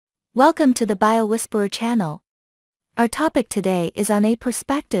Welcome to the BioWhisperer channel. Our topic today is on a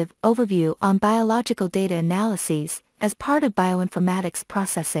perspective overview on biological data analyses as part of bioinformatics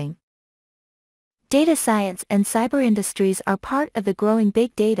processing. Data science and cyber industries are part of the growing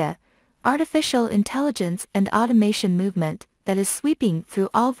big data, artificial intelligence and automation movement that is sweeping through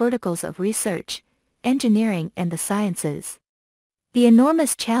all verticals of research, engineering and the sciences. The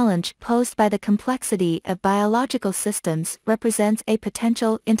enormous challenge posed by the complexity of biological systems represents a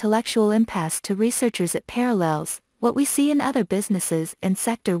potential intellectual impasse to researchers. It parallels what we see in other businesses and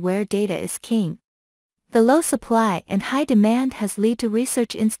sectors where data is king. The low supply and high demand has led to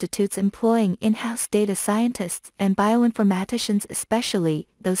research institutes employing in-house data scientists and bioinformaticians, especially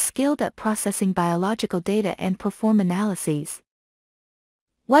those skilled at processing biological data and perform analyses.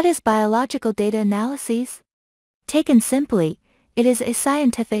 What is biological data analyses? Taken simply, it is a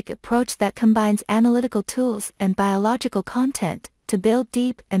scientific approach that combines analytical tools and biological content to build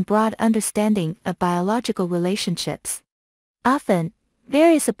deep and broad understanding of biological relationships. Often,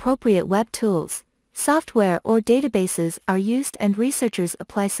 various appropriate web tools, software or databases are used and researchers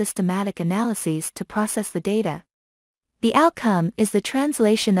apply systematic analyses to process the data. The outcome is the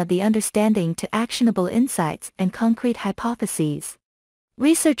translation of the understanding to actionable insights and concrete hypotheses.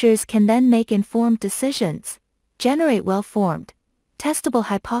 Researchers can then make informed decisions, generate well-formed, testable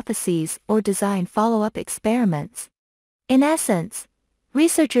hypotheses or design follow-up experiments. In essence,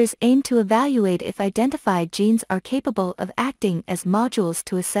 researchers aim to evaluate if identified genes are capable of acting as modules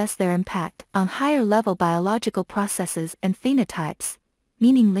to assess their impact on higher-level biological processes and phenotypes,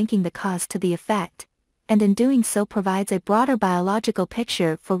 meaning linking the cause to the effect, and in doing so provides a broader biological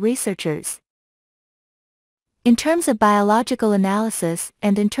picture for researchers. In terms of biological analysis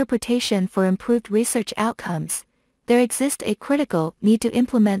and interpretation for improved research outcomes, there exists a critical need to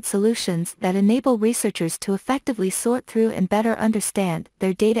implement solutions that enable researchers to effectively sort through and better understand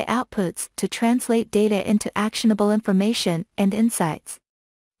their data outputs to translate data into actionable information and insights.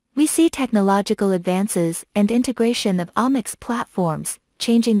 We see technological advances and integration of omics platforms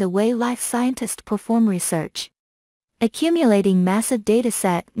changing the way life scientists perform research. Accumulating massive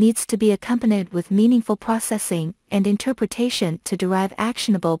dataset needs to be accompanied with meaningful processing and interpretation to derive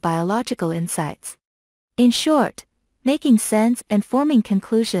actionable biological insights. In short, making sense and forming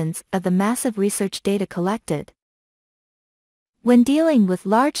conclusions of the massive research data collected. When dealing with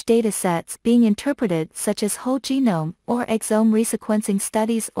large datasets being interpreted, such as whole genome or exome resequencing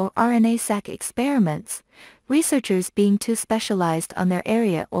studies or RNA-seq experiments, researchers being too specialized on their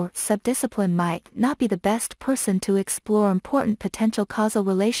area or subdiscipline might not be the best person to explore important potential causal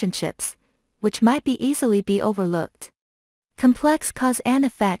relationships, which might easily be overlooked. Complex cause and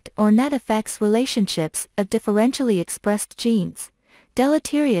effect or net effects relationships of differentially expressed genes,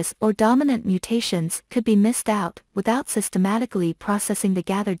 deleterious or dominant mutations could be missed out without systematically processing the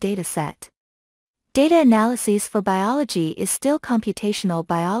gathered dataset. Data analyses for biology is still computational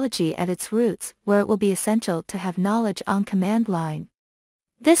biology at its roots, where it will be essential to have knowledge on command line.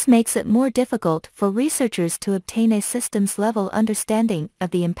 This makes it more difficult for researchers to obtain a systems-level understanding of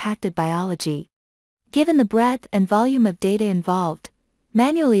the impacted biology. Given the breadth and volume of data involved,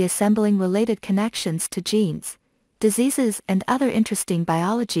 manually assembling related connections to genes, diseases and other interesting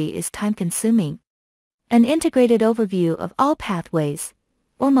biology is time-consuming. An integrated overview of all pathways,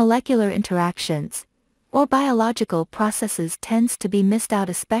 or molecular interactions, or biological processes tends to be missed out,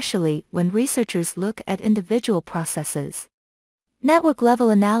 especially when researchers look at individual processes.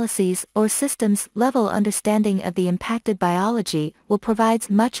 Network-level analyses or systems-level understanding of the impacted biology will provide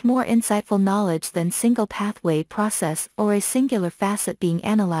much more insightful knowledge than single pathway process or a singular facet being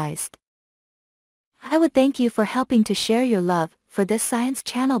analyzed. I would thank you for helping to share your love for this science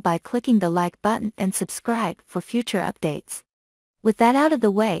channel by clicking the like button and subscribe for future updates. With that out of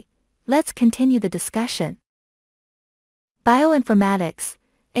the way, let's continue the discussion. Bioinformatics,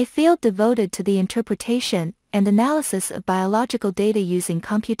 a field devoted to the interpretation and analysis of biological data using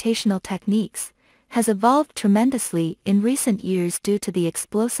computational techniques, has evolved tremendously in recent years due to the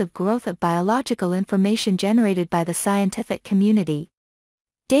explosive growth of biological information generated by the scientific community.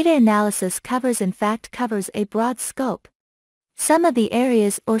 Data analysis covers a broad scope. Some of the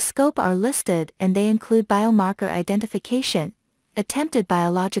areas or scope are listed, and they include biomarker identification, attempted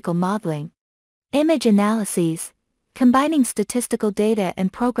biological modeling, image analyses. Combining statistical data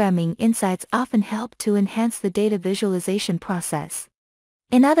and programming insights often help to enhance the data visualization process.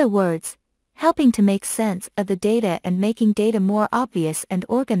 In other words, helping to make sense of the data and making data more obvious and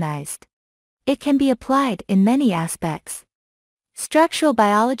organized. It can be applied in many aspects. Structural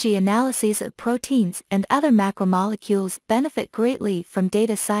biology analyses of proteins and other macromolecules benefit greatly from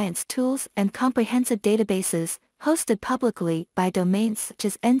data science tools and comprehensive databases hosted publicly by domains such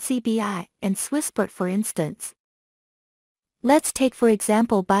as NCBI and Swisspert, for instance. Let's take for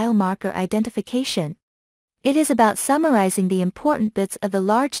example biomarker identification. It is about summarizing the important bits of the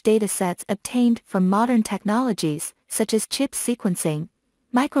large datasets obtained from modern technologies, such as chip sequencing,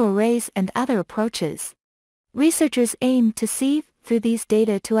 microarrays and other approaches. Researchers aim to sieve through these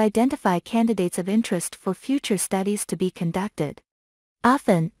data to identify candidates of interest for future studies to be conducted.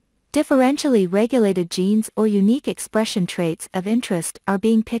 Often, differentially regulated genes or unique expression traits of interest are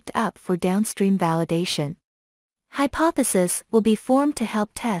being picked up for downstream validation. Hypotheses will be formed to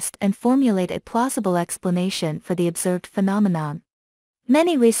help test and formulate a plausible explanation for the observed phenomenon.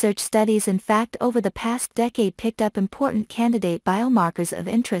 Many research studies in fact over the past decade picked up important candidate biomarkers of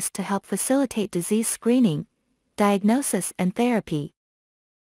interest to help facilitate disease screening, diagnosis and therapy.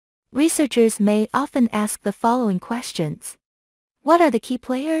 Researchers may often ask the following questions. What are the key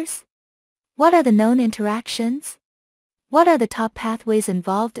players? What are the known interactions? What are the top pathways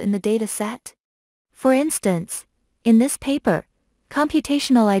involved in the dataset? For instance, in this paper,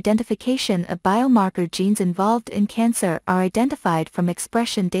 computational identification of biomarker genes involved in cancer are identified from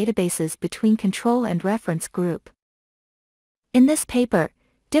expression databases between control and reference group. In this paper,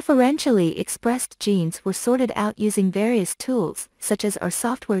 differentially expressed genes were sorted out using various tools, such as our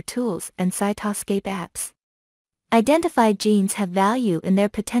software tools and Cytoscape apps. Identified genes have value in their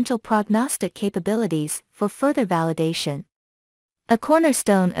potential prognostic capabilities for further validation. A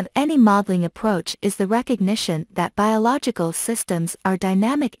cornerstone of any modeling approach is the recognition that biological systems are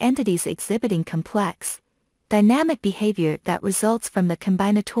dynamic entities exhibiting complex, dynamic behavior that results from the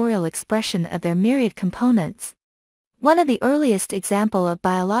combinatorial expression of their myriad components. One of the earliest examples of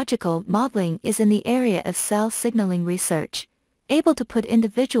biological modeling is in the area of cell signaling research, able to put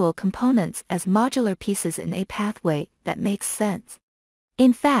individual components as modular pieces in a pathway that makes sense.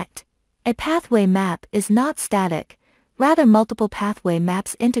 In fact, a pathway map is not static. Rather, multiple pathway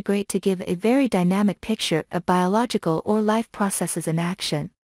maps integrate to give a very dynamic picture of biological or life processes in action.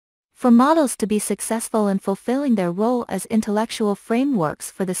 For models to be successful in fulfilling their role as intellectual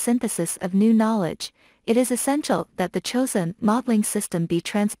frameworks for the synthesis of new knowledge, it is essential that the chosen modeling system be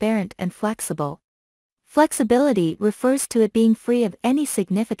transparent and flexible. Flexibility refers to it being free of any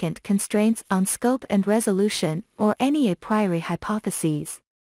significant constraints on scope and resolution or any a priori hypotheses.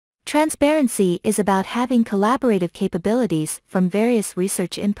 Transparency is about having collaborative capabilities from various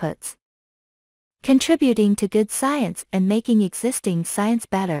research inputs, contributing to good science and making existing science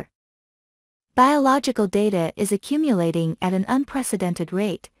better. Biological data is accumulating at an unprecedented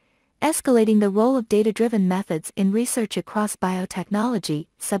rate, escalating the role of data-driven methods in research across biotechnology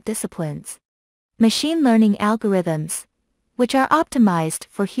subdisciplines. Machine learning algorithms, which are optimized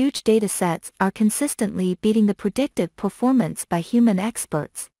for huge datasets, are consistently beating the predictive performance by human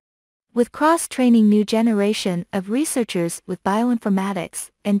experts. With cross-training new generation of researchers with bioinformatics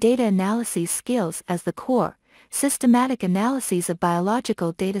and data analyses skills as the core, systematic analyses of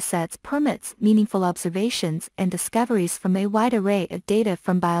biological datasets permits meaningful observations and discoveries from a wide array of data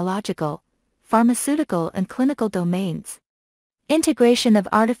from biological, pharmaceutical and clinical domains. Integration of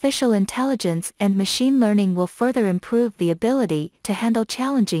artificial intelligence and machine learning will further improve the ability to handle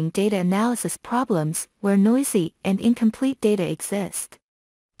challenging data analysis problems where noisy and incomplete data exist.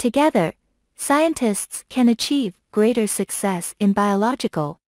 Together, scientists can achieve greater success in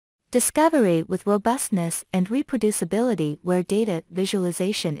biological discovery with robustness and reproducibility where data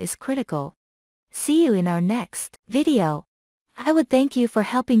visualization is critical. See you in our next video. I would thank you for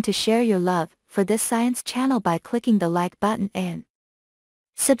helping to share your love for this science channel by clicking the like button and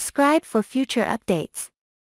subscribe for future updates.